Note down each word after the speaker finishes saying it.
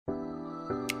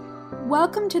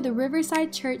Welcome to the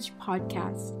Riverside Church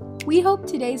podcast. We hope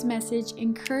today's message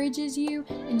encourages you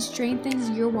and strengthens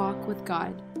your walk with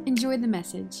God. Enjoy the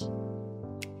message.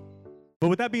 But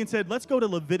with that being said, let's go to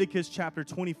Leviticus chapter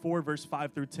 24, verse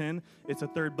 5 through 10. It's a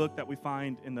third book that we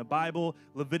find in the Bible.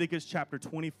 Leviticus chapter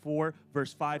 24,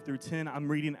 verse 5 through 10.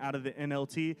 I'm reading out of the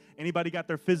NLT. Anybody got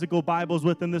their physical Bibles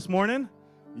with them this morning?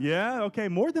 Yeah, okay,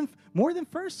 more than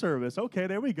first service. Okay,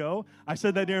 there we go. I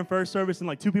said that during first service, and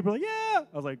like two people were like, yeah.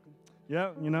 I was like,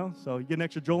 yeah, so you get an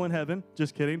extra Joel in heaven.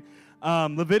 Just kidding.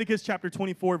 Leviticus chapter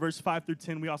 24, verse 5 through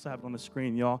 10. We also have it on the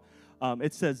screen, y'all.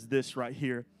 It says this right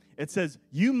here. It says,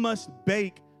 you must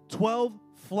bake 12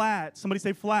 flat, somebody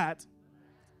say flat,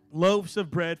 loaves of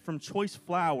bread from choice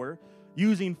flour,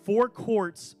 using 4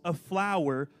 quarts of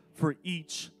flour for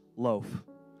each loaf.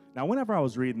 Now, whenever I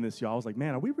was reading this, y'all, I was like,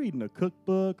 man, are we reading a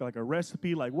cookbook, like a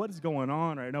recipe? Like, what is going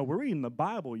on right now? We're reading the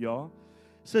Bible, y'all.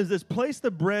 It says this, place the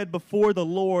bread before the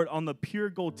Lord on the pure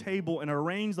gold table and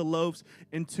arrange the loaves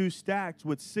in 2 stacks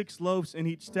with 6 loaves in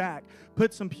each stack.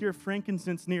 Put some pure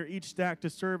frankincense near each stack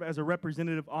to serve as a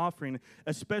representative offering,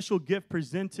 a special gift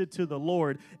presented to the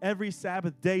Lord. Every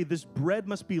Sabbath day, this bread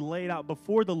must be laid out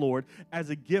before the Lord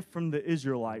as a gift from the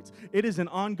Israelites. It is an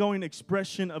ongoing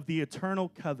expression of the eternal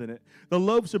covenant. The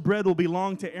loaves of bread will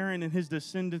belong to Aaron and his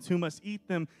descendants who must eat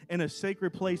them in a sacred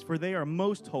place, for they are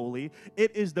most holy.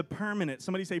 It is the permanent,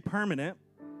 somebody say permanent,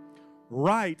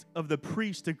 right of the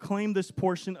priest to claim this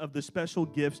portion of the special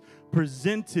gifts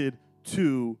presented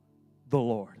to the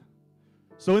Lord.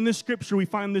 So in this scripture, we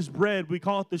find this bread, we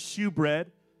call it the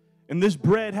shewbread, and this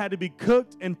bread had to be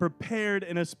cooked and prepared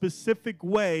in a specific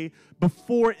way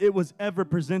before it was ever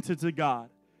presented to God.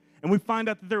 And we find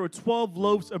out that there were 12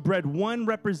 loaves of bread, one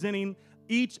representing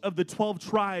each of the 12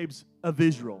 tribes of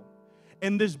Israel.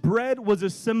 And this bread was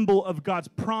a symbol of God's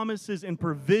promises and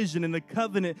provision and the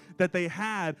covenant that they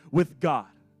had with God.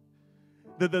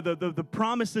 The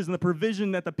promises and the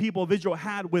provision that the people of Israel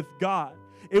had with God.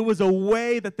 It was a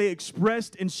way that they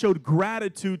expressed and showed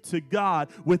gratitude to God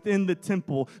within the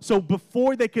temple. So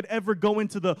before they could ever go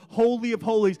into the Holy of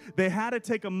Holies, they had to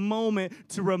take a moment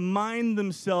to remind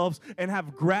themselves and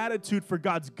have gratitude for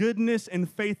God's goodness and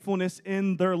faithfulness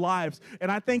in their lives. And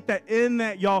I think that in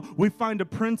that, y'all, we find a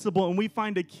principle and we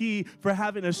find a key for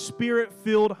having a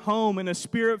spirit-filled home and a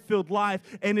spirit-filled life,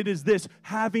 and it is this,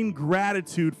 having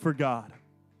gratitude for God.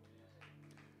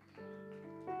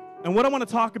 And what I want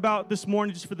to talk about this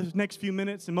morning, just for the next few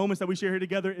minutes and moments that we share here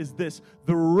together, is this,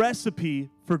 the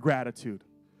recipe for gratitude.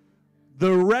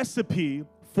 The recipe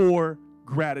for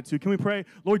gratitude. Can we pray?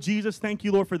 Lord Jesus, thank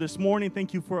you, Lord, for this morning.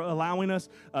 Thank you for allowing us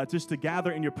just to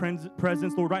gather in your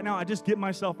presence. Lord, right now, I just get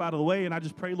myself out of the way, and I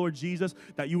just pray, Lord Jesus,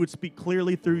 that you would speak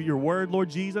clearly through your word, Lord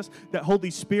Jesus, that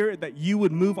Holy Spirit, that you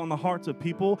would move on the hearts of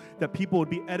people, that people would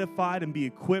be edified and be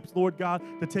equipped, Lord God,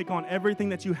 to take on everything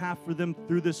that you have for them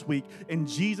through this week. In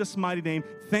Jesus' mighty name,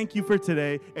 thank you for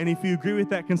today. And if you agree with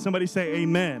that, can somebody say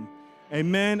amen?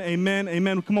 Amen, amen,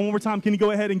 amen. Come on, one more time. Can you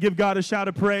go ahead and give God a shout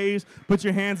of praise? Put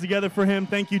your hands together for him.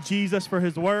 Thank you, Jesus, for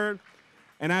his word.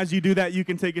 And as you do that, you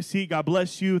can take a seat. God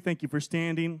bless you. Thank you for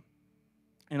standing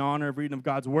in honor of reading of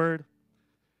God's word.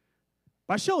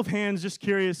 By show of hands, just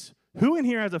curious, who in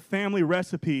here has a family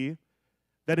recipe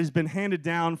that has been handed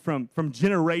down from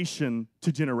generation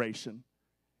to generation?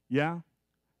 Yeah?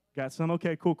 Got some?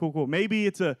 Okay, cool. Maybe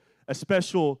it's a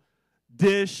special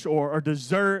dish or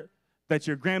dessert that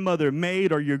your grandmother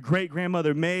made or your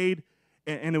great-grandmother made,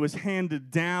 and it was handed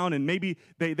down, and maybe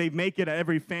they make it at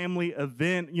every family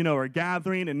event, or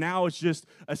gathering, and now it's just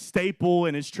a staple,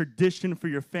 and it's tradition for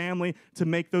your family to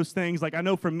make those things. Like I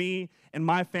know for me and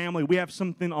my family, we have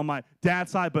something on my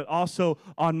dad's side, but also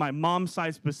on my mom's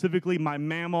side specifically, my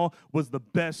mama was the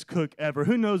best cook ever.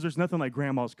 Who knows there's nothing like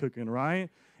grandma's cooking, right?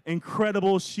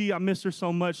 Incredible. I miss her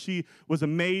so much. She was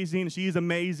amazing. She's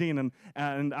amazing.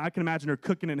 And I can imagine her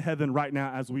cooking in heaven right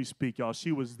now as we speak, y'all.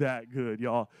 She was that good,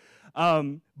 y'all.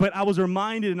 But I was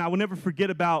reminded, and I will never forget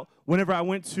about whenever I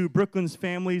went to Brooklyn's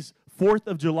family's 4th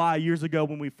of July years ago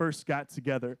when we first got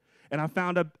together. And I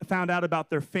found out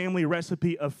about their family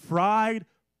recipe of fried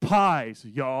pies,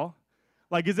 y'all.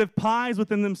 Like as if pies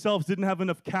within themselves didn't have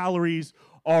enough calories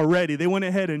already. They went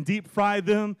ahead and deep fried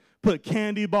them, put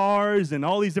candy bars and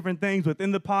all these different things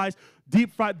within the pies.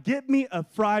 Deep fried, get me a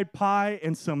fried pie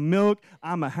and some milk.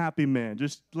 I'm a happy man.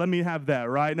 Just let me have that,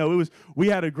 right? No, we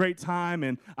had a great time,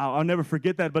 and I'll never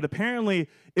forget that. But apparently,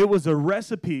 it was a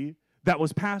recipe that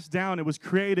was passed down. It was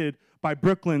created by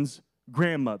Brooklyn's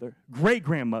grandmother,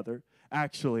 great-grandmother,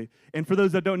 actually. And for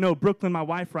those that don't know, Brooklyn, my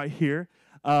wife right here,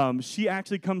 she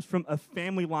actually comes from a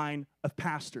family line of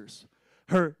pastors.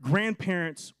 her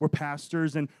grandparents were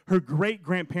pastors, and her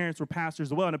great-grandparents were pastors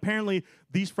as well. And apparently,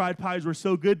 these fried pies were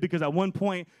so good because at one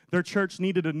point, their church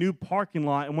needed a new parking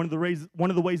lot, and one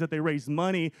of the ways that they raised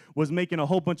money was making a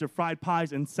whole bunch of fried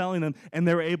pies and selling them, and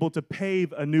they were able to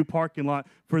pave a new parking lot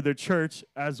for their church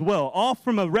as well. All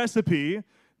from a recipe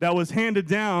that was handed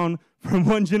down from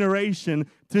one generation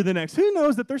to the next. Who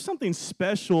knows that there's something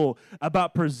special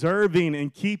about preserving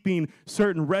and keeping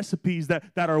certain recipes that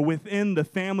are within the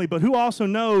family, but who also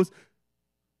knows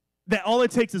that all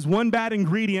it takes is one bad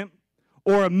ingredient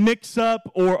or a mix-up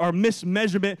or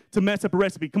mismeasurement to mess up a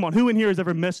recipe. Come on, who in here has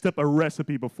ever messed up a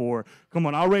recipe before? Come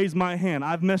on, I'll raise my hand.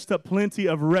 I've messed up plenty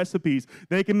of recipes.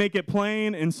 They can make it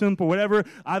plain and simple, whatever.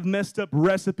 I've messed up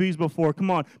recipes before.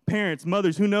 Come on, parents,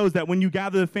 mothers, who knows that when you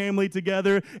gather the family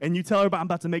together and you tell everybody, I'm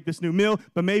about to make this new meal,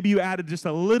 but maybe you added just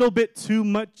a little bit too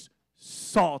much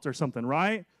salt or something,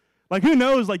 right? Like, who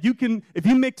knows, like, you can, if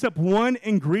you mix up one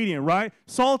ingredient, right?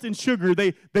 Salt and sugar,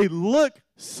 they look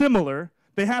similar.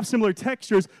 They have similar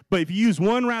textures, but if you use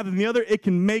one rather than the other, it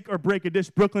can make or break a dish.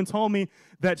 Brooklyn told me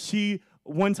that she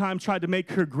one time tried to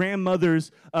make her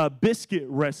grandmother's biscuit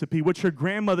recipe, which her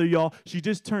grandmother, y'all, she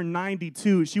just turned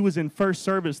 92. She was in first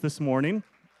service this morning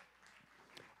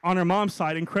on her mom's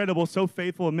side. Incredible, so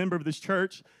faithful, a member of this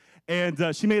church.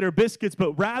 And she made her biscuits,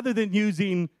 but rather than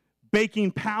using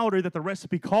baking powder that the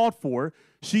recipe called for,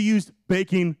 she used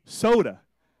baking soda.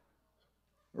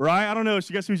 Right? I don't know. I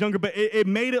guess she was younger, but it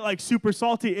made it like super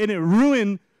salty, and it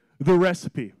ruined the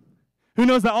recipe. Who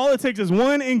knows that all it takes is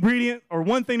one ingredient or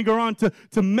one thing to go wrong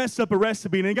to mess up a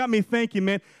recipe. And it got me thinking,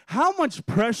 man, how much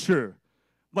pressure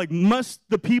like must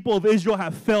the people of Israel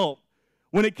have felt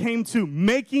when it came to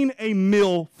making a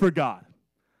meal for God?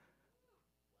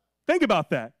 Think about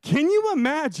that. Can you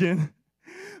imagine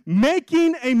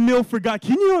making a meal for God?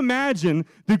 Can you imagine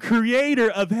the creator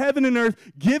of heaven and earth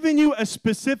giving you a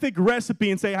specific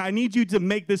recipe and say, I need you to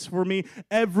make this for me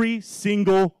every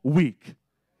single week?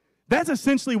 That's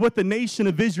essentially what the nation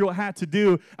of Israel had to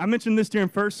do. I mentioned this during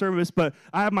first service, but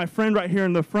I have my friend right here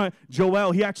in the front,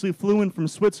 Joel. He actually flew in from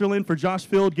Switzerland for Josh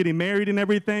Field getting married and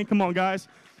everything. Come on, guys.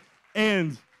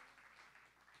 And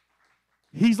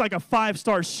he's like a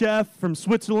 5-star chef from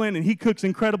Switzerland, and he cooks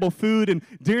incredible food. And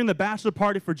during the bachelor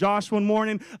party for Josh one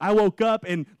morning, I woke up,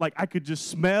 and like I could just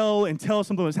smell and tell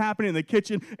something was happening in the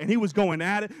kitchen, and he was going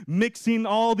at it, mixing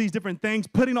all these different things,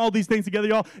 putting all these things together,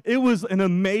 y'all. It was an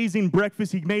amazing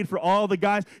breakfast he made for all the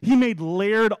guys. He made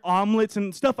layered omelets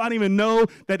and stuff I didn't even know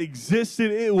that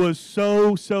existed. It was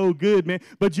so, so good, man.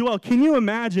 But Joel, can you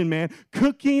imagine, man,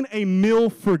 cooking a meal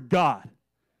for God?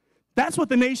 That's what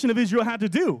the nation of Israel had to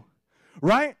do.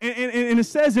 Right? And it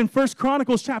says in 1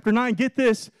 Chronicles chapter 9, get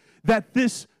this, that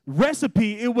this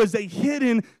recipe, it was a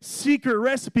hidden secret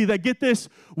recipe that, get this,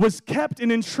 was kept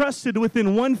and entrusted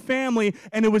within one family,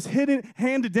 and it was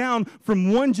handed down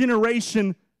from one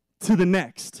generation to the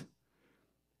next.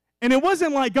 And it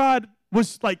wasn't like God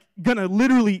was like gonna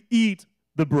literally eat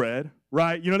the bread,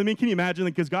 right? You know what I mean? Can you imagine?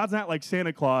 Because God's not like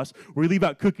Santa Claus where you leave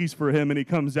out cookies for him and he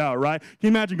comes out, right? Can you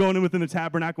imagine going in within the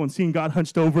tabernacle and seeing God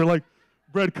hunched over like,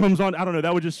 bread comes on? I don't know.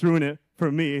 That would just ruin it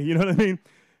for me. You know what I mean?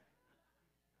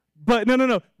 But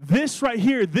no. This right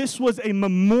here, this was a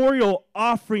memorial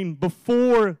offering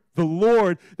before the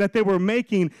Lord that they were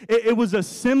making. It was a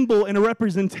symbol and a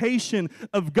representation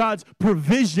of God's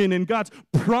provision and God's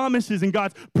promises and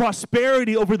God's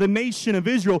prosperity over the nation of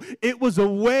Israel. It was a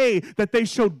way that they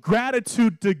showed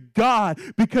gratitude to God,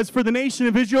 because for the nation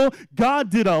of Israel, God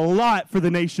did a lot for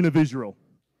the nation of Israel.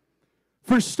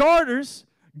 For starters,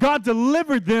 God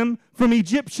delivered them from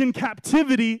Egyptian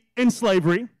captivity and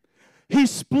slavery. He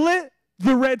split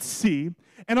the Red Sea.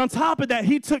 And on top of that,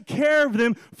 he took care of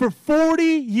them for 40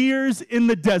 years in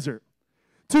the desert.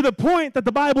 To the point that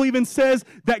the Bible even says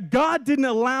that God didn't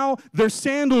allow their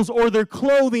sandals or their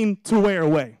clothing to wear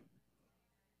away.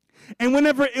 And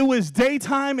whenever it was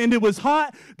daytime and it was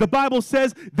hot, the Bible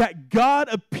says that God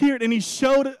appeared and he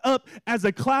showed up as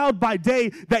a cloud by day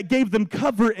that gave them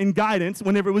cover and guidance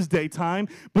whenever it was daytime.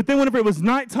 But then whenever it was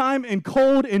nighttime and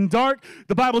cold and dark,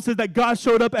 the Bible says that God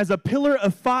showed up as a pillar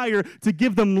of fire to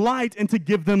give them light and to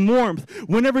give them warmth.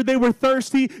 Whenever they were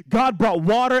thirsty, God brought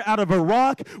water out of a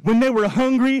rock. When they were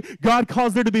hungry, God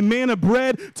caused there to be manna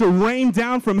bread to rain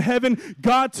down from heaven.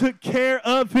 God took care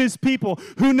of his people.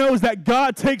 Who knows that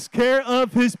God takes care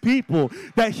of his people,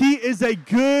 that he is a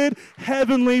good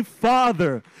heavenly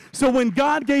Father. So when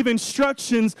God gave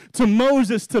instructions to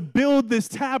Moses to build this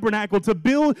tabernacle, to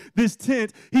build this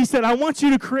tent, he said, I want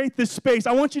you to create this space.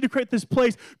 I want you to create this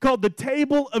place called the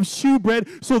table of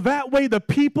shewbread, so that way the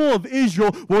people of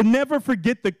Israel will never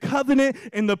forget the covenant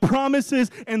and the promises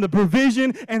and the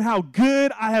provision and how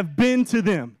good I have been to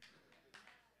them.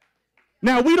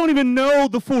 Now, we don't even know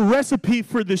the full recipe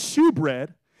for the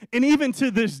shewbread. And even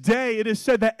to this day, it is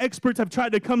said that experts have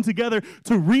tried to come together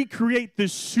to recreate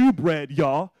this shewbread,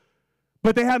 y'all.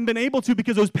 But they haven't been able to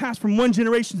because it was passed from one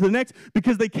generation to the next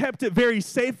because they kept it very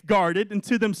safeguarded and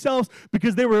to themselves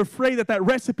because they were afraid that that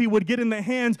recipe would get in the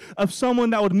hands of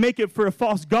someone that would make it for a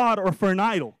false god or for an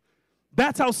idol.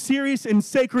 That's how serious and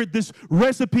sacred this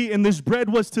recipe and this bread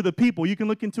was to the people. You can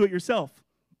look into it yourself.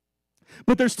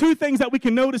 But there's two things that we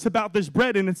can notice about this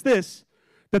bread, and it's this,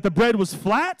 that the bread was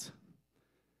flat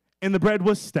and the bread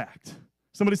was stacked.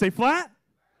 Somebody say flat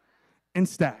and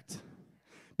stacked.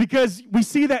 Because we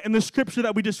see that in the scripture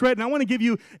that we just read. And I want to give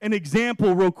you an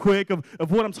example real quick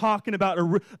of what I'm talking about,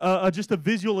 or just a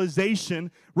visualization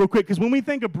real quick. Because when we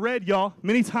think of bread, y'all,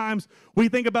 many times we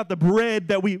think about the bread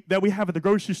that we have at the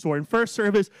grocery store. In first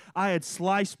service, I had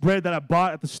sliced bread that I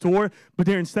bought at the store. But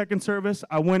during second service,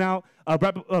 I went out,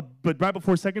 right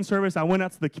before second service, I went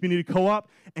out to the community co-op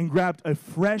and grabbed a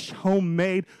fresh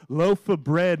homemade loaf of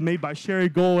bread made by Sherry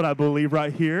Gold, I believe,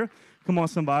 right here. Come on,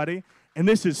 somebody. And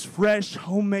this is fresh,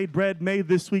 homemade bread made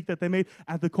this week that they made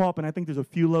at the co-op, and I think there's a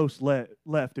few loaves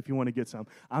left if you want to get some.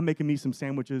 I'm making me some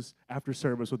sandwiches after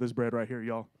service with this bread right here,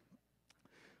 y'all.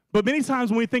 But many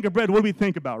times when we think of bread, what do we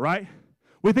think about, right?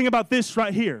 We think about this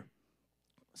right here,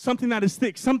 something that is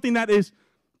thick, something that is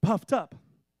puffed up.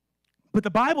 But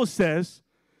the Bible says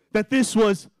that this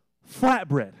was flat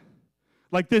bread,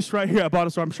 like this right here. I bought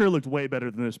it, so I'm sure it looked way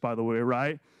better than this, by the way,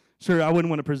 right? Sure, I wouldn't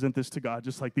want to present this to God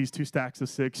just like these 2 stacks of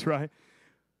 6, right?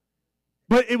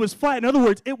 But it was flat. In other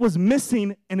words, it was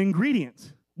missing an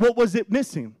ingredient. What was it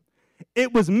missing?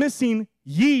 It was missing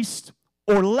yeast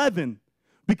or leaven,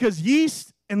 because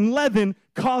yeast and leaven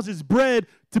causes bread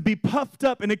to be puffed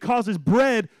up, and it causes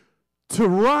bread to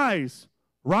rise,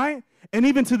 right? And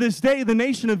even to this day, the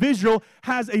nation of Israel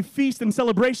has a feast and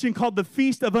celebration called the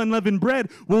Feast of Unleavened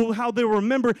Bread, how they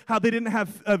remember how they didn't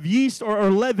have yeast or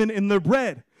leaven in their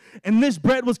bread. And this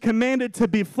bread was commanded to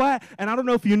be flat. And I don't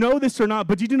know if you know this or not,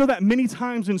 but did you know that many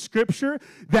times in Scripture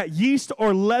that yeast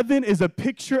or leaven is a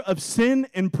picture of sin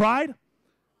and pride?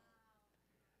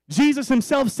 Jesus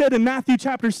himself said in Matthew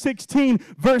chapter 16,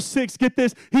 verse 6, get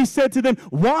this, he said to them,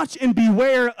 watch and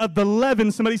beware of the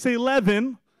leaven, somebody say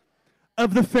leaven,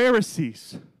 of the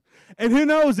Pharisees. And who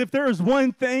knows, if there was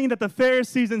one thing that the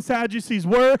Pharisees and Sadducees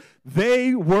were,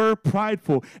 they were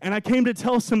prideful. And I came to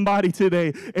tell somebody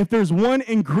today, if there's one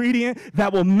ingredient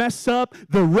that will mess up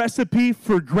the recipe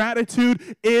for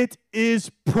gratitude, it is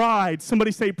pride.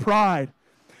 Somebody say pride.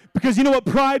 Because you know what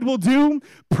pride will do?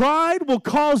 Pride will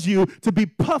cause you to be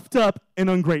puffed up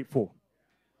and ungrateful.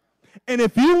 And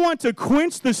if you want to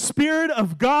quench the Spirit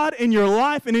of God in your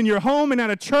life and in your home and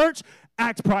at a church,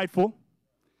 act prideful.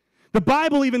 The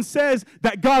Bible even says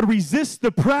that God resists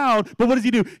the proud, but what does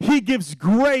he do? He gives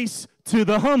grace to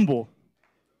the humble.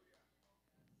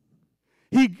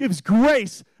 He gives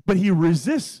grace, but he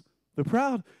resists the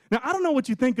proud. Now, I don't know what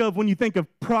you think of when you think of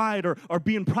pride or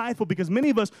being prideful, because many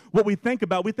of us, what we think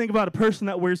about a person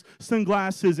that wears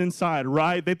sunglasses inside,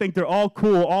 right? They think they're all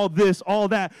cool, all this, all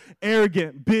that,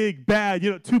 arrogant, big,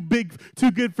 bad, too big,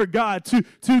 too good for God,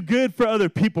 too good for other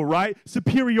people, right?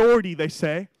 Superiority, they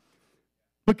say.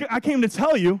 But I came to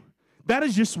tell you, that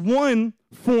is just one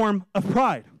form of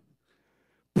pride.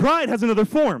 Pride has another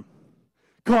form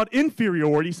called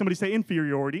inferiority. Somebody say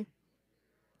inferiority.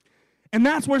 And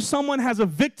that's where someone has a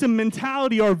victim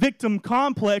mentality or victim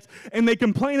complex, and they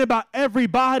complain about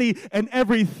everybody and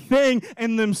everything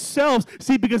and themselves.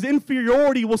 See, because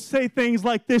inferiority will say things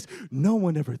like this, no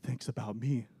one ever thinks about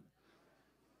me.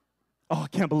 Oh, I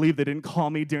can't believe they didn't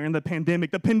call me during the pandemic.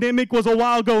 The pandemic was a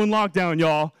while ago in lockdown,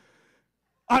 y'all.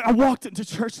 I walked into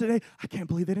church today. I can't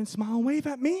believe they didn't smile and wave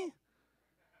at me.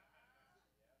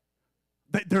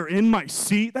 They're in my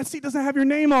seat. That seat doesn't have your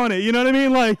name on it. You know what I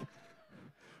mean? Like,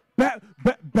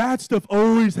 bad stuff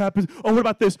always happens. Oh, what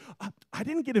about this? I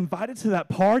didn't get invited to that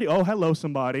party. Oh, hello,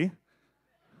 somebody.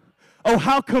 Oh,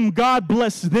 how come God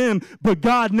blessed them, but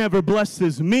God never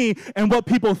blesses me? And what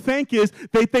people think is,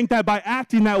 they think that by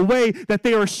acting that way, that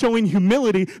they are showing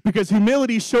humility, because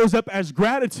humility shows up as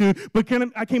gratitude. But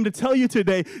I came to tell you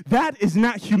today, that is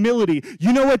not humility.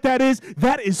 You know what that is?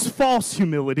 That is false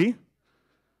humility.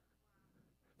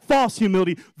 False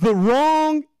humility. The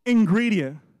wrong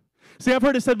ingredient. See, I've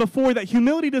heard it said before that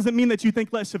humility doesn't mean that you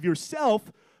think less of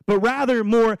yourself, but rather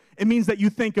more, it means that you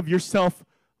think of yourself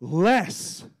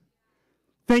less.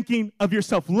 Thinking of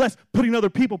yourself less, putting other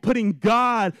people, putting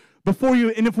God before you.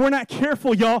 And if we're not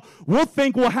careful, y'all, we'll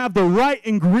think we'll have the right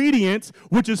ingredient,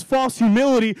 which is false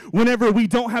humility, whenever we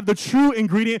don't have the true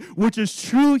ingredient, which is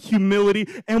true humility.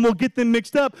 And we'll get them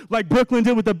mixed up like Brooklyn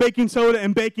did with the baking soda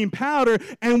and baking powder.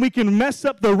 And we can mess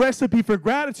up the recipe for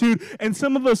gratitude. And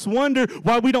some of us wonder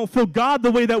why we don't feel God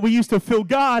the way that we used to feel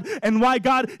God, and why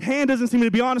God's hand doesn't seem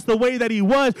to be on us the way that he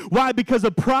was. Why? Because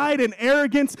of pride and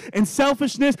arrogance and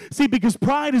selfishness. See, because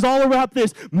pride is all about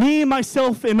this. Me,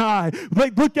 myself, and I.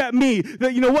 Like, look at me.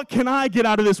 What can I get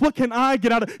out of this? What can I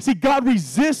get out of? See, God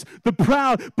resists the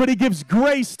proud, but he gives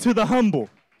grace to the humble.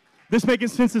 This making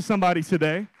sense to somebody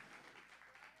today?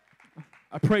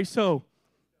 I pray so.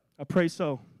 I pray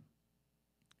so.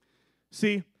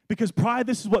 See, because pride,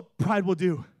 this is what pride will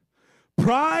do.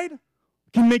 Pride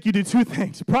can make you do two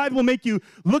things. Pride will make you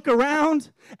look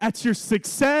around at your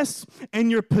success and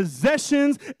your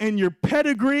possessions and your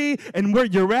pedigree and where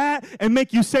you're at, and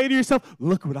make you say to yourself,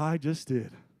 look what I just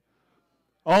did.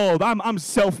 Oh, I'm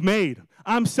self-made.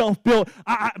 I'm self-built.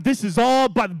 This is all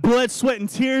by the blood, sweat, and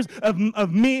tears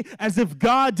of me, as if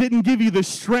God didn't give you the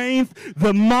strength,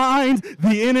 the mind,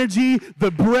 the energy,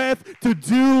 the breath to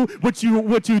do what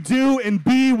you do and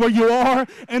be where you are.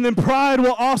 And then pride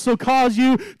will also cause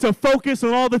you to focus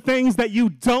on all the things that you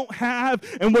don't have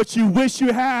and what you wish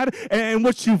you had and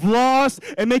what you've lost,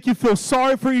 and make you feel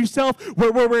sorry for yourself,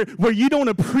 where you don't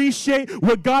appreciate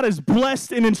what God has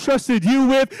blessed and entrusted you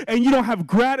with, and you don't have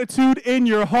gratitude in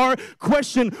your heart.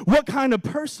 Question, what kind of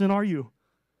person are you?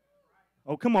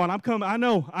 Oh, come on, I'm coming. I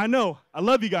know. I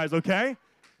love you guys, okay?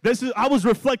 I was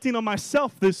reflecting on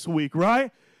myself this week,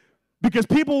 right? Because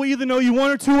people will either know you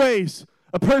one or two ways: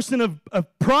 a person of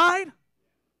pride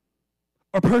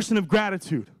or a person of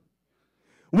gratitude.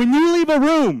 When you leave a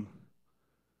room,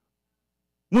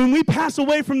 when we pass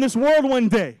away from this world one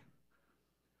day,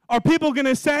 are people going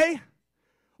to say,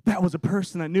 that was a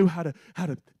person that knew how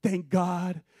to thank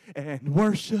God and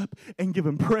worship and give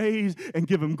him praise and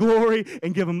give him glory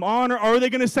and give him honor? Or are they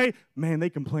going to say, man, they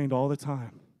complained all the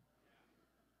time?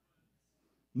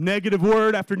 Negative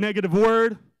word after negative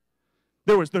word.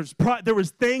 There was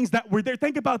things that were there.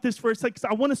 Think about this for a second, because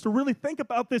I want us to really think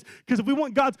about this, because if we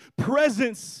want God's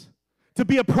presence to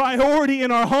be a priority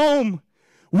in our home,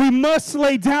 we must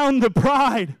lay down the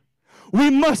pride. We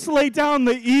must lay down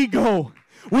the ego.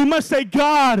 We must say,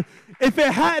 God, if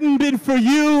it hadn't been for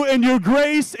you and your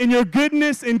grace and your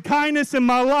goodness and kindness in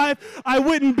my life, I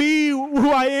wouldn't be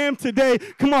who I am today.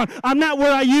 Come on, I'm not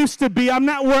where I used to be. I'm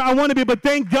not where I want to be, but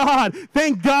thank God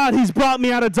he's brought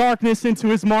me out of darkness into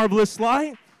his marvelous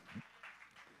light.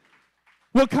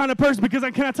 What kind of person? Because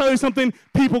can I tell you something?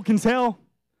 People can tell.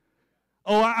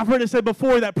 Oh, I've heard it said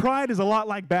before that pride is a lot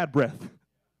like bad breath.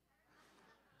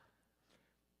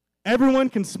 Everyone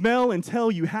can smell and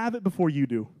tell you have it before you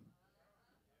do.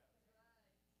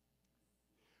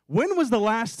 When was the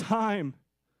last time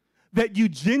that you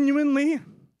genuinely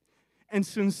and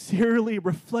sincerely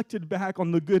reflected back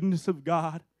on the goodness of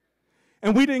God?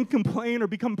 And we didn't complain or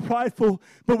become prideful,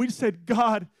 but we said,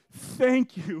 God,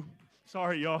 thank you.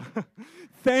 Sorry, y'all.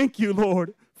 Thank you,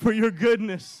 Lord, for your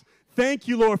goodness. Thank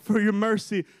you, Lord, for your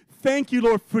mercy. Thank you,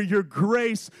 Lord, for your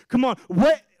grace. Come on,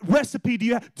 what recipe do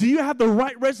you have? Do you have the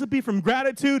right recipe from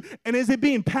gratitude? And is it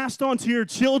being passed on to your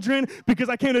children? Because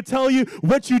I came to tell you,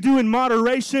 what you do in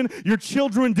moderation, your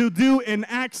children do in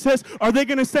access. Are they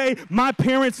going to say, my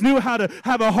parents knew how to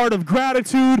have a heart of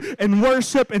gratitude and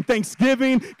worship and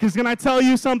thanksgiving? Because can I tell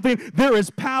you something? There is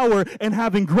power in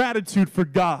having gratitude for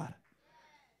God.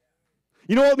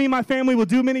 You know what me and my family will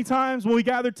do many times when we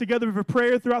gather together for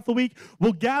prayer throughout the week?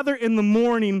 We'll gather in the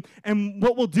morning, and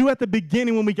what we'll do at the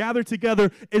beginning when we gather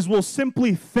together is we'll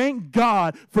simply thank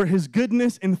God for his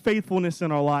goodness and faithfulness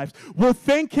in our lives. We'll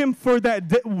thank him for that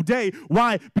day.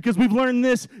 Why? Because we've learned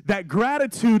this, that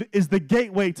gratitude is the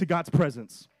gateway to God's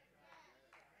presence.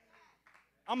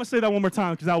 I'm going to say that one more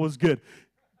time because that was good.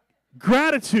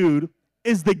 Gratitude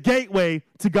is the gateway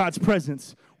to God's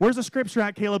presence. Where's the scripture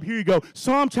at, Caleb? Here you go.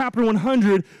 Psalm chapter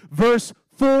 100, verse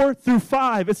 4 through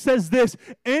 5. It says this: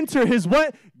 enter his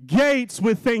what? Gates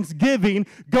with thanksgiving.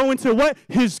 Go into what?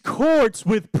 His courts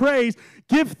with praise.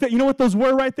 You know what those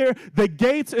were right there? The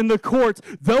gates and the courts.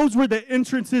 Those were the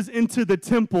entrances into the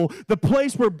temple, the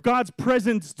place where God's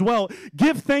presence dwelt.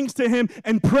 Give thanks to him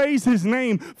and praise his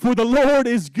name, for the Lord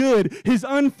is good. His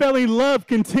unfailing love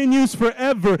continues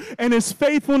forever, and his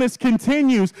faithfulness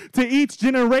continues to each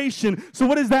generation. So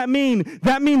what does that mean?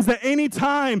 That means that any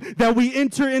time that we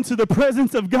enter into the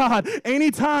presence of God,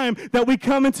 any time that we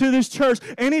come into this church,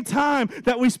 any anytime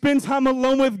that we spend time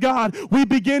alone with God, we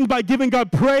begin by giving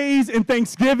God praise and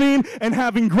thanksgiving and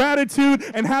having gratitude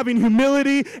and having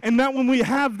humility. And that when we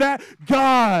have that,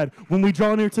 God, when we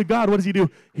draw near to God, what does he do?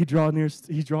 He draws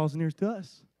near to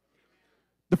us.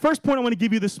 The first point I want to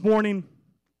give you this morning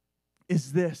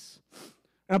is this.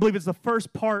 And I believe it's the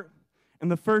first part and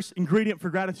the first ingredient for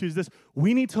gratitude is this.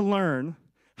 We need to learn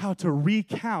how to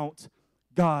recount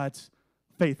God's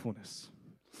faithfulness.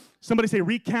 Somebody say,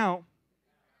 recount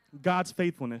God's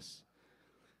faithfulness.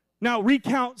 Now,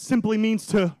 recount simply means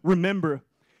to remember.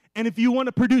 And if you want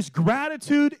to produce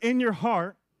gratitude in your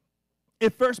heart,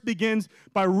 it first begins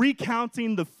by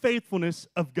recounting the faithfulness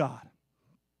of God.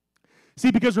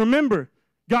 See, because remember,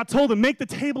 God told them, make the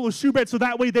table of shewbread so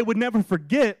that way they would never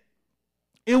forget.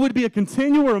 It would be a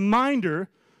continual reminder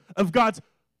of God's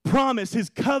promise, his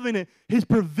covenant, his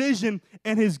provision,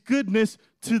 and his goodness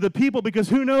to the people. Because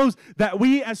who knows that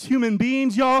we as human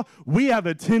beings, y'all, we have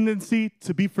a tendency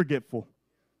to be forgetful.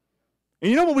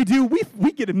 And you know what we do?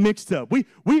 We get it mixed up. We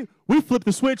flip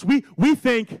the switch. We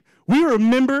think we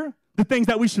remember the things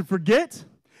that we should forget,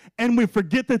 and we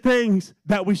forget the things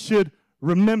that we should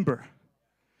remember.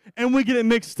 And we get it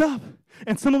mixed up.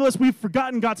 And some of us, we've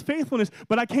forgotten God's faithfulness.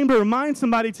 But I came to remind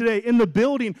somebody today in the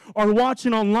building or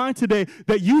watching online today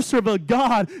that you serve a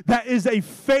God that is a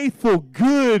faithful,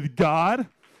 good God.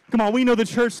 Come on, we know the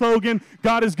church slogan,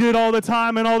 God is good all the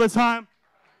time and all the time.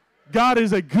 God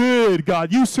is a good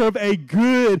God. You serve a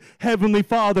good Heavenly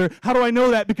Father. How do I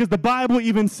know that? Because the Bible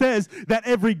even says that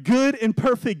every good and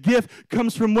perfect gift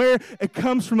comes from where? It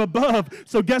comes from above.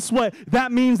 So guess what?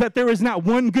 That means that there is not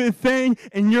one good thing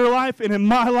in your life and in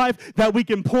my life that we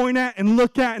can point at and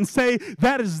look at and say,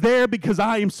 that is there because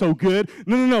I am so good.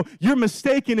 No. You're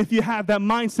mistaken if you have that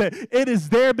mindset. It is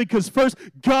there because first,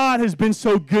 God has been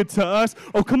so good to us.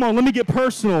 Oh, come on, let me get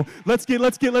personal. Let's get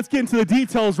into the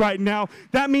details right now.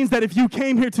 That means that if you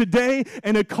came here today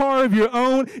in a car of your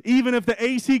own, even if the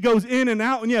AC goes in and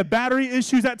out and you have battery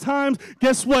issues at times,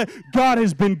 guess what? God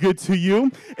has been good to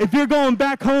you. If you're going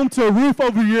back home to a roof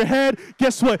over your head,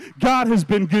 guess what? God has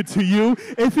been good to you.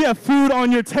 If you have food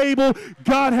on your table,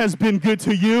 God has been good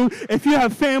to you. If you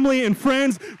have family and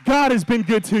friends, God has been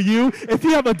good to you. If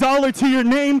you have $1 to your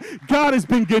name, God has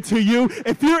been good to you.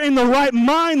 If you're in the right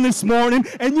mind this morning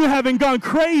and you haven't gone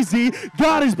crazy,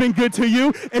 God has been good to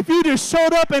you. If you just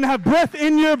showed up and have breath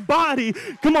in your body,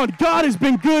 come on, God has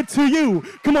been good to you.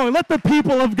 Come on, let the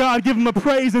people of God give him a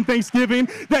praise and thanksgiving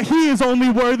that he is only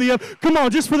worthy of. Come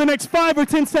on, just for the next 5 or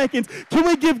 10 seconds, can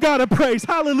we give God a praise?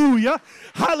 Hallelujah.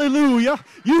 Hallelujah.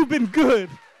 You've been good.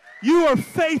 You are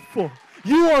faithful.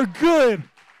 You are good.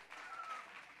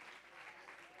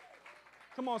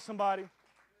 Come on, somebody.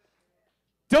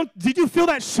 Did you feel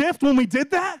that shift when we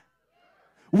did that?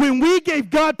 When we gave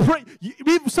God praise,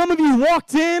 some of you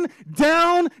walked in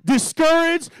down,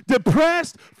 discouraged,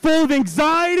 depressed, full of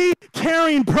anxiety,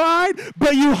 carrying pride,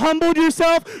 but you humbled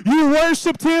yourself, you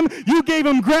worshiped him, you gave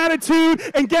him gratitude,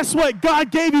 and guess what? God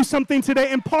gave you something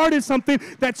today, imparted something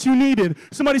that you needed.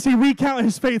 Somebody say, recount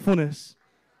his faithfulness.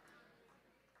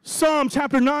 Psalm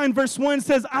chapter 9 verse 1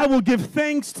 says, I will give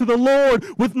thanks to the Lord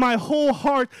with my whole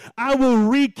heart. I will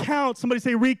recount. Somebody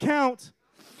say, recount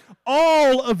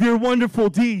all of your wonderful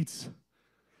deeds.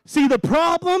 See, the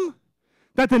problem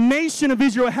that the nation of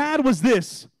Israel had was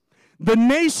this. The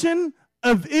nation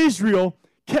of Israel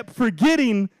kept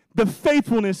forgetting the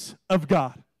faithfulness of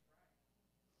God.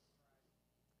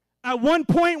 At one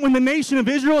point when the nation of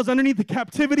Israel is underneath the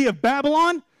captivity of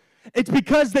Babylon, it's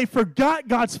because they forgot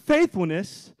God's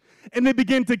faithfulness and they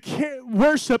began to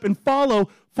worship and follow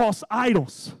false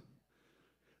idols.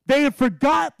 They had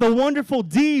forgot the wonderful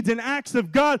deeds and acts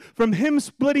of God, from him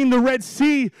splitting the Red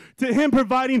Sea to him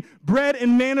providing bread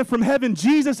and manna from heaven.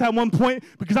 Jesus at one point,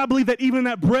 because I believe that even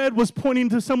that bread was pointing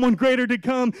to someone greater to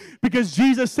come, because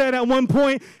Jesus said at one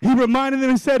point, he reminded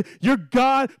them and said, your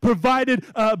God provided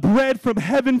bread from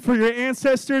heaven for your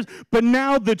ancestors, but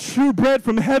now the true bread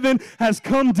from heaven has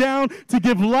come down to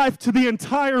give life to the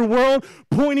entire world,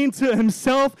 pointing to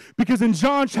himself. Because in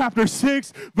John chapter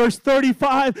 6, verse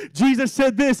 35, Jesus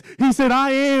said this. He said,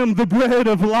 I am the bread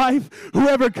of life.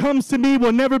 Whoever comes to me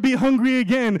will never be hungry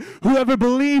again. Whoever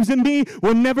believes in me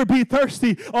will never be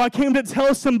thirsty. Oh, I came to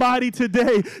tell somebody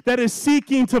today that is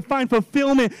seeking to find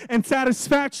fulfillment and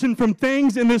satisfaction from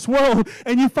things in this world,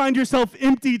 and you find yourself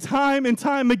empty time and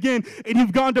time again, and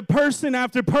you've gone to person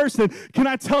after person. Can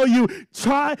I tell you,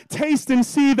 try, taste, and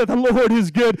see that the Lord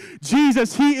is good.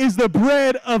 Jesus, he is the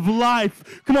bread of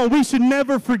life. Come on, we should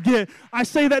never forget. I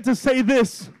say that to say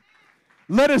this.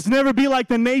 Let us never be like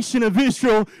the nation of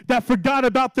Israel that forgot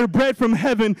about their bread from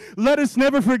heaven. Let us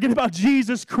never forget about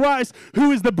Jesus Christ,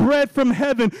 who is the bread from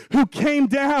heaven, who came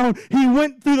down. He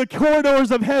went through the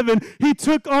corridors of heaven. He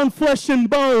took on flesh and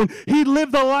bone. He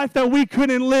lived the life that we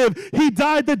couldn't live. He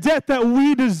died the death that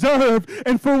we deserved.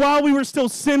 And for while we were still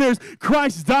sinners,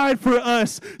 Christ died for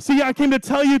us. See, I came to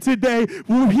tell you today,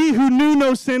 he who knew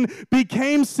no sin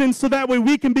became sin so that way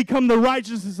we can become the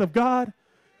righteousness of God.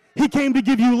 He came to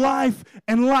give you life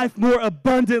and life more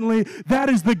abundantly. That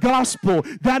is the gospel.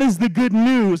 That is the good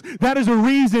news. That is a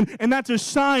reason, and that's a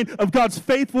sign of God's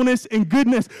faithfulness and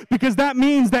goodness, because that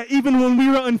means that even when we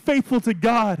were unfaithful to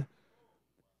God,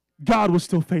 God was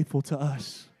still faithful to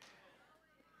us.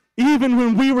 Even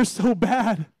when we were so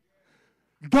bad,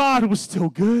 God was still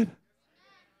good.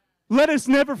 Let us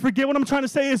never forget. What I'm trying to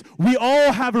say is we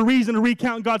all have a reason to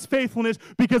recount God's faithfulness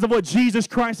because of what Jesus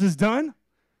Christ has done.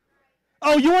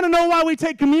 Oh, you want to know why we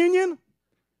take communion?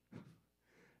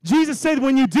 Jesus said,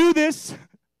 when you do this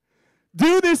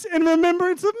in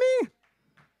remembrance of me,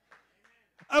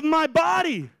 of my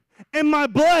body and my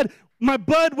blood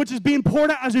which is being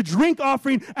poured out as a drink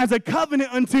offering, as a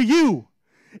covenant unto you.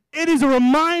 It is a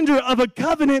reminder of a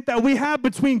covenant that we have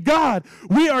between God.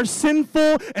 We are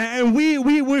sinful, and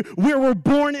we're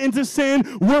born into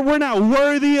sin. We're not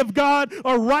worthy of God.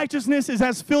 Our righteousness is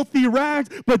as filthy rags,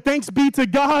 but thanks be to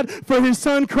God for his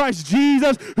son Christ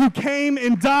Jesus, who came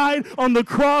and died on the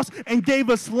cross and gave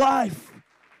us life.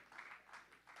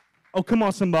 Oh, come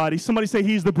on, somebody. Somebody say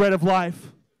he's the bread of life.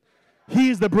 He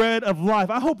is the bread of life.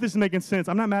 I hope this is making sense.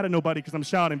 I'm not mad at nobody because I'm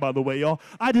shouting, by the way, y'all.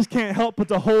 I just can't help but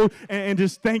to hold and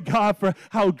just thank God for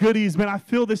how good he's been. I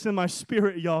feel this in my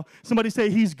spirit, y'all. Somebody say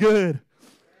he's good.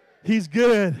 He's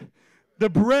good. The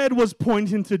bread was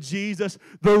pointing to Jesus.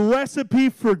 The recipe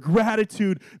for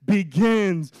gratitude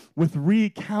begins with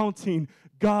recounting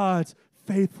God's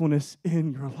faithfulness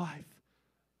in your life.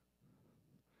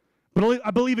 But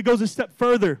I believe it goes a step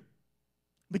further.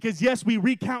 Because yes, we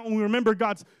recount and we remember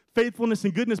God's faithfulness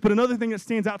and goodness, but another thing that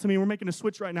stands out to me, and we're making a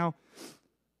switch right now,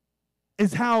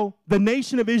 is how the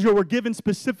nation of Israel were given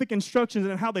specific instructions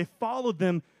and how they followed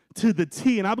them to the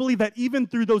T. And I believe that even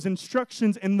through those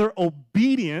instructions and their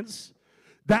obedience,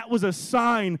 that was a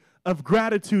sign of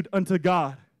gratitude unto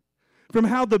God. From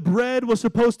how the bread was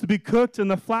supposed to be cooked and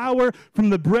the flour from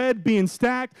the bread being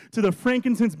stacked to the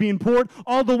frankincense being poured,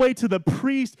 all the way to the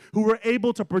priests who were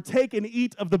able to partake and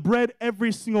eat of the bread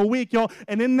every single week, y'all.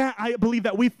 And in that, I believe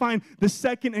that we find the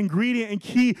second ingredient and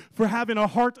key for having a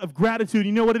heart of gratitude.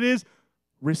 You know what it is?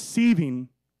 Receiving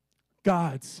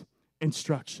God's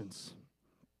instructions.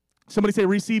 Somebody say,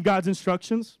 receive God's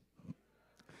instructions.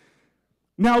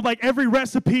 Now, like every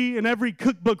recipe and every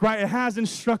cookbook, right, it has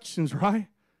instructions, right?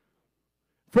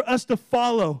 For us to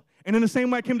follow. And in the same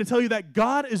way, I came to tell you that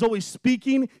God is always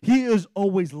speaking, he is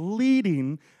always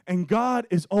leading, and God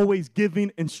is always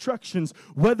giving instructions,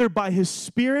 whether by his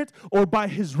Spirit or by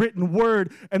his written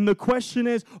word. And the question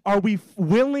is, are we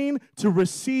willing to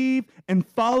receive and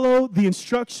follow the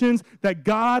instructions that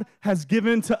God has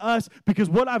given to us? Because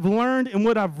what I've learned and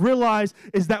what I've realized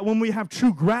is that when we have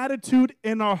true gratitude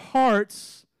in our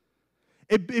hearts,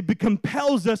 it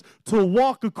compels us to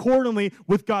walk accordingly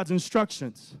with God's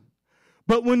instructions.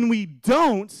 But when we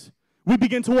don't, we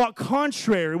begin to walk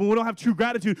contrary, when we don't have true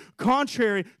gratitude,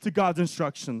 contrary to God's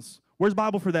instructions. Where's the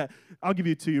Bible for that? I'll give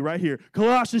it to you right here.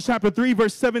 Colossians chapter 3,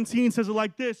 verse 17 says it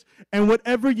like this: and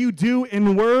whatever you do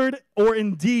in word or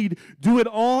in deed, do it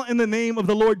all in the name of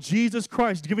the Lord Jesus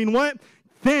Christ, giving what?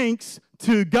 Thanks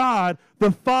to God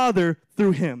the Father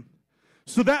through him.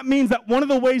 So that means that one of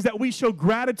the ways that we show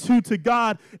gratitude to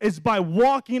God is by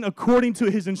walking according to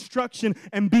his instruction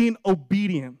and being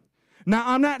obedient. Now,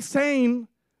 I'm not saying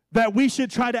that we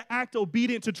should try to act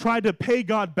obedient to try to pay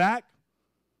God back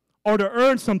or to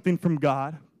earn something from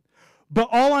God. But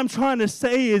all I'm trying to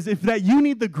say is if that you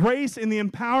need the grace and the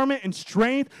empowerment and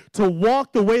strength to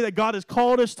walk the way that God has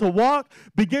called us to walk,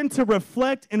 begin to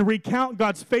reflect and recount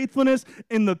God's faithfulness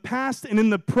in the past and in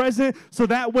the present, so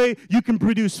that way you can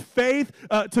produce faith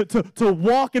to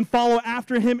walk and follow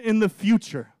after him in the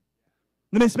future.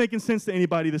 Is this making sense to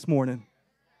anybody this morning?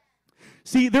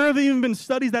 See, there have even been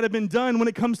studies that have been done when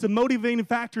it comes to motivating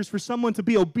factors for someone to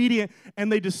be obedient, and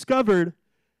they discovered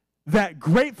that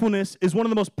gratefulness is one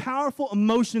of the most powerful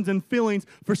emotions and feelings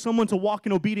for someone to walk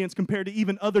in obedience compared to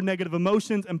even other negative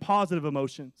emotions and positive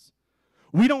emotions.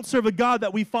 We don't serve a God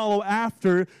that we follow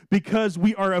after because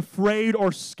we are afraid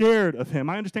or scared of him.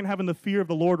 I understand having the fear of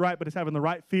the Lord, right, but it's having the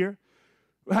right fear.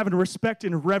 Having respect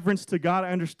and reverence to God,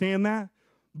 I understand that.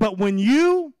 But when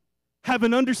you have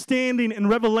an understanding and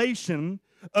revelation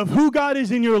of who God is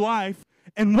in your life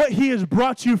and what he has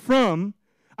brought you from,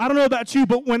 I don't know about you,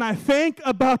 but when I think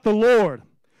about the Lord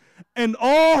and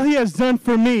all he has done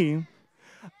for me,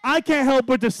 I can't help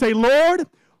but to say, Lord,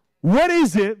 what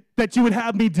is it that you would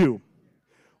have me do?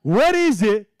 What is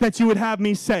it that you would have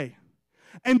me say?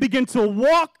 And begin to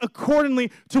walk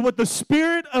accordingly to what the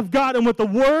Spirit of God and what the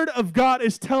Word of God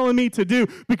is telling me to do.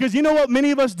 Because you know what many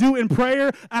of us do in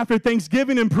prayer after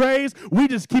Thanksgiving and praise? We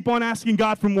just keep on asking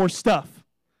God for more stuff.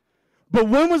 But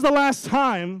when was the last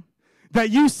time that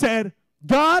you said,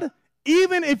 God,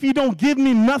 even if you don't give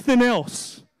me nothing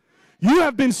else, you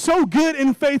have been so good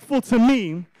and faithful to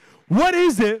me. What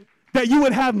is it that you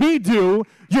would have me do?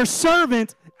 Your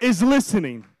servant is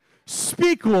listening.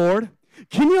 Speak, Lord.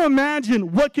 Can you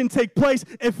imagine what can take place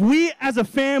if we as a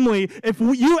family,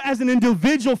 you as an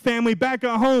individual family back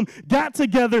at home got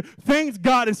together, thanked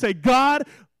God and say, God,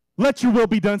 let your will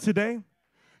be done today.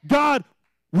 God,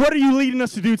 what are you leading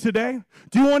us to do today?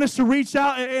 Do you want us to reach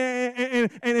out and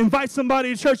invite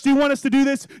somebody to church? Do you want us to do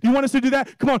this? Do you want us to do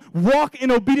that? Come on, walk in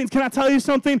obedience. Can I tell you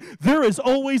something? There is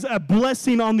always a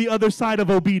blessing on the other side of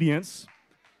obedience.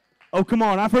 Oh, come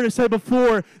on. I've heard it said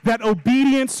before that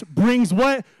obedience brings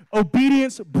what?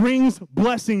 Obedience brings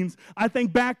blessings. I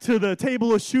think back to the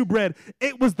table of shewbread.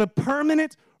 It was the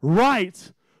permanent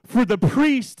right for the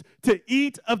priest to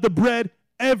eat of the bread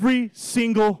every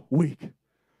single week.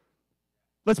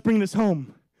 Let's bring this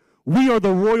home. We are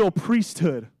the royal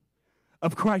priesthood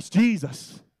of Christ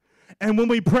Jesus. And when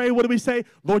we pray, what do we say?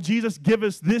 Lord Jesus, give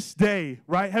us this day,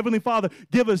 right? Heavenly Father,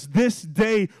 give us this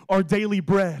day our daily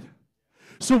bread.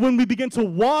 So when we begin to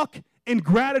walk in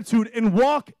gratitude and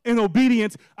walk in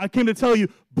obedience, I came to tell you,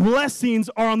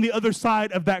 blessings are on the other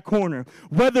side of that corner.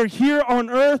 Whether here on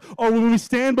earth or when we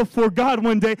stand before God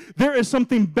one day, there is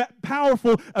something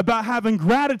powerful about having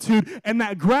gratitude, and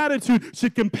that gratitude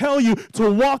should compel you to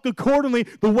walk accordingly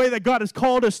the way that God has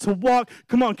called us to walk.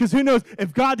 Come on, because who knows,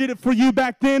 if God did it for you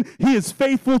back then, he is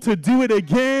faithful to do it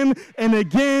again and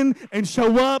again and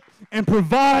show up and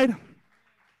provide.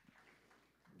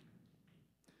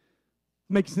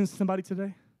 Makes sense to somebody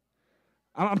today?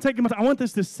 I'm taking my time. I want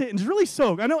this to sit and just really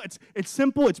soak. I know it's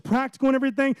simple, it's practical and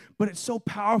everything, but it's so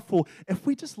powerful if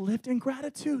we just lived in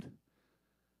gratitude.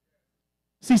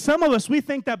 See, some of us, we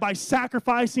think that by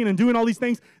sacrificing and doing all these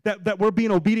things that we're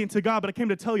being obedient to God, but I came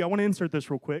to tell you, I want to insert this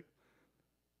real quick.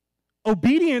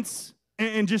 Obedience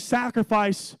and just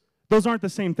sacrifice, those aren't the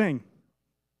same thing.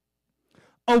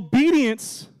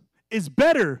 Obedience is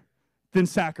better than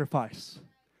sacrifice.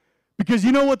 Because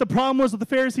you know what the problem was with the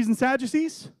Pharisees and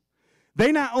Sadducees?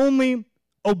 They not only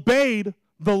obeyed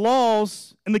the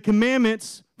laws and the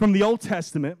commandments from the Old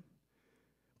Testament,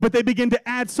 but they began to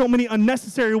add so many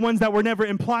unnecessary ones that were never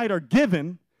implied or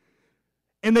given,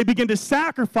 and they began to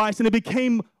sacrifice, and it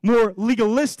became more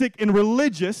legalistic and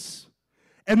religious,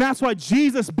 and that's why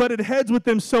Jesus butted heads with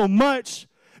them so much,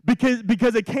 because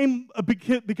it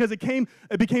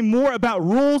became more about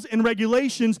rules and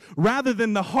regulations rather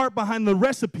than the heart behind the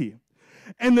recipe.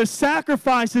 And the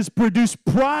sacrifices produced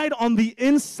pride on the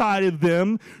inside of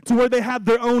them to where they had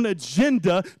their own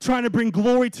agenda trying to bring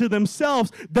glory to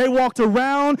themselves. They walked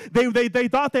around, they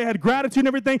thought they had gratitude and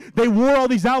everything. They wore all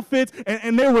these outfits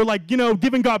and they were like,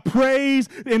 giving God praise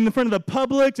in front of the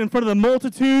public, in front of the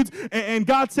multitudes. And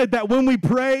God said that when we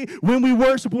pray, when we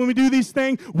worship, when we do these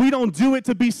things, we don't do it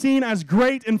to be seen as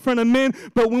great in front of men,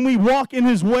 but when we walk in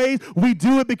his ways, we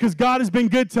do it because God has been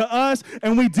good to us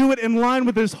and we do it in line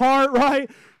with his heart, right?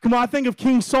 Come on, I think of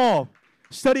King Saul.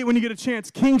 Study it when you get a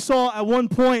chance. King Saul, at one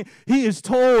point, he is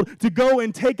told to go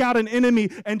and take out an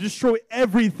enemy and destroy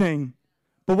everything.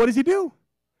 But what does he do?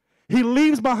 He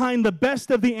leaves behind the best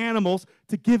of the animals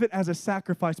to give it as a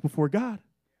sacrifice before God.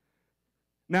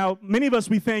 Now, many of us,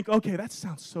 we think, okay, that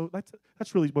sounds so,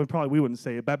 that's really, well, probably we wouldn't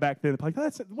say it, but back then, like,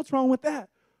 what's wrong with that?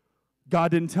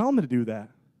 God didn't tell him to do that.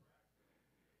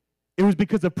 It was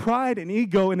because of pride and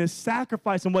ego and his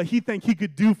sacrifice and what he think he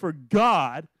could do for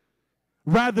God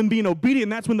rather than being obedient.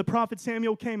 And that's when the prophet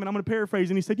Samuel came, and I'm going to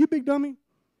paraphrase, and he said, "You big dummy.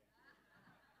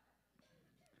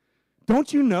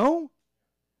 Don't you know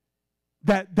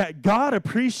that God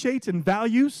appreciates and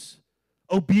values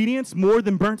obedience more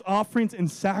than burnt offerings and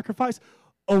sacrifice?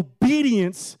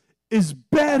 Obedience is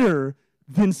better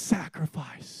than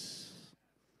sacrifice."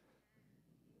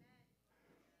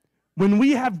 When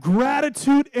we have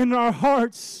gratitude in our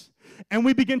hearts and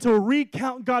we begin to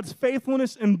recount God's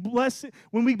faithfulness and blessing,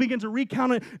 when we begin to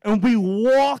recount it and we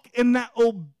walk in that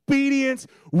obedience,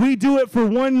 we do it for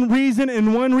one reason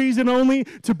and one reason only,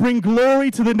 to bring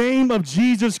glory to the name of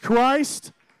Jesus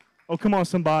Christ. Oh, come on,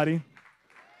 somebody.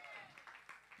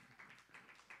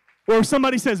 Or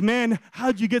somebody says, man,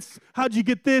 how'd you get this? How'd you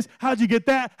get that? How did you get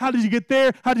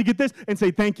there? How'd you get this? And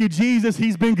say, thank you, Jesus.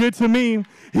 He's been good to me.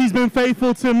 He's been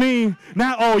faithful to me.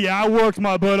 Now, oh yeah, I worked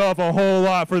my butt off a whole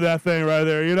lot for that thing right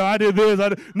there. You know, I did this.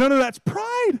 No, that's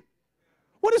pride.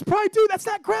 What does pride do? That's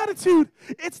not gratitude.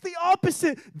 It's the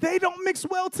opposite. They don't mix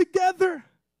well together.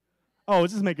 Oh,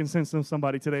 is this making sense to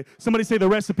somebody today? Somebody say the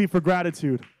recipe for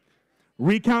gratitude.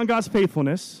 Recount God's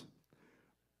faithfulness.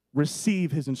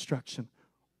 Receive his instruction.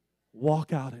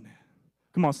 Walk out in it.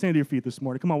 Come on, stand to your feet this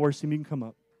morning. Come on, worship team, you can come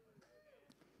up.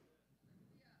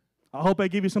 I hope I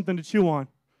give you something to chew on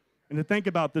and to think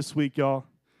about this week, y'all.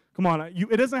 Come on,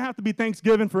 it doesn't have to be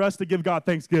Thanksgiving for us to give God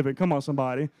thanksgiving. Come on,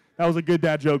 somebody. That was a good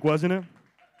dad joke, wasn't it?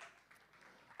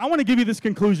 I want to give you this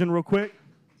conclusion real quick.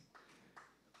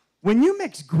 When you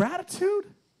mix gratitude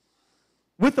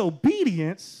with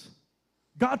obedience,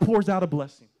 God pours out a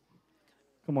blessing.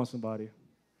 Come on, somebody.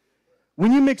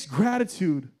 When you mix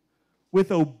gratitude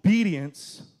with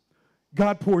obedience,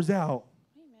 God pours out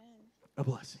a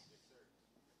blessing.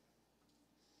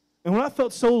 And when I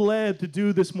felt so led to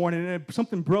do this morning, and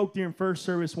something broke during first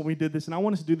service when we did this, and I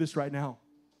want us to do this right now.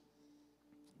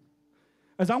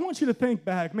 As I want you to think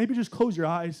back, maybe just close your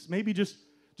eyes, maybe just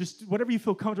whatever you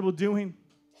feel comfortable doing.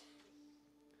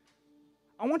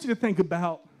 I want you to think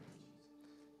about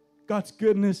God's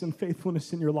goodness and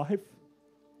faithfulness in your life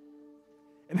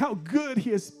and how good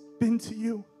he has been to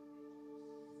you.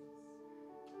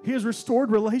 He has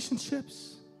restored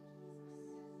relationships.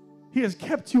 He has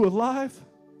kept you alive.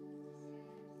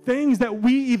 Things that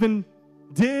we even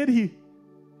did, he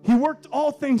worked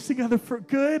all things together for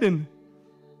good. And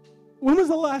when was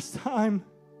the last time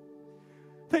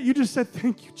that you just said,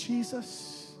 thank you,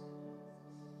 Jesus?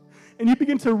 And you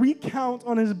begin to recount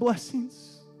on his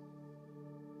blessings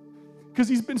because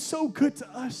he's been so good to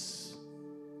us.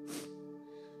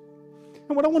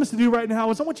 And what I want us to do right now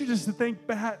is I want you just to think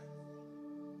back.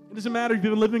 It doesn't matter if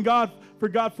you've been living God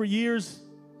for years.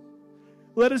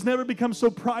 Let us never become so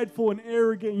prideful and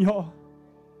arrogant, y'all,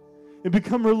 and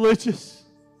become religious,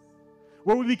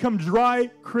 where we become dry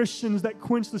Christians that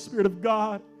quench the Spirit of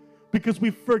God because we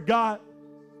forgot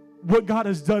what God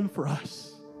has done for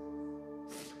us.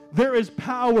 There is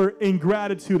power in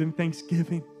gratitude and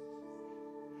thanksgiving.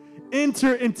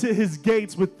 Enter into his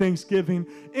gates with thanksgiving.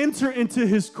 Enter into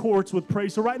his courts with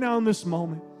praise. So right now in this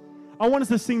moment, I want us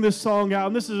to sing this song out.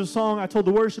 And this is a song I told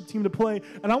the worship team to play.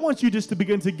 And I want you just to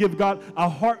begin to give God a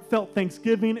heartfelt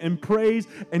thanksgiving and praise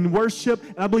and worship.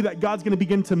 And I believe that God's going to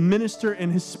begin to minister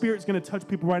and his Spirit's going to touch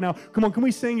people right now. Come on, can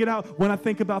we sing it out? When I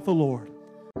think about the Lord.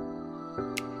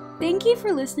 Thank you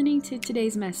for listening to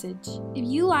today's message. If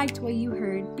you liked what you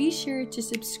heard, be sure to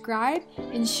subscribe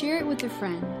and share it with a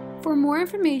friend. For more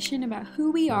information about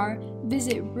who we are,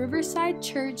 visit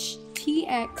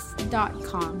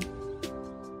riversidechurchtx.com.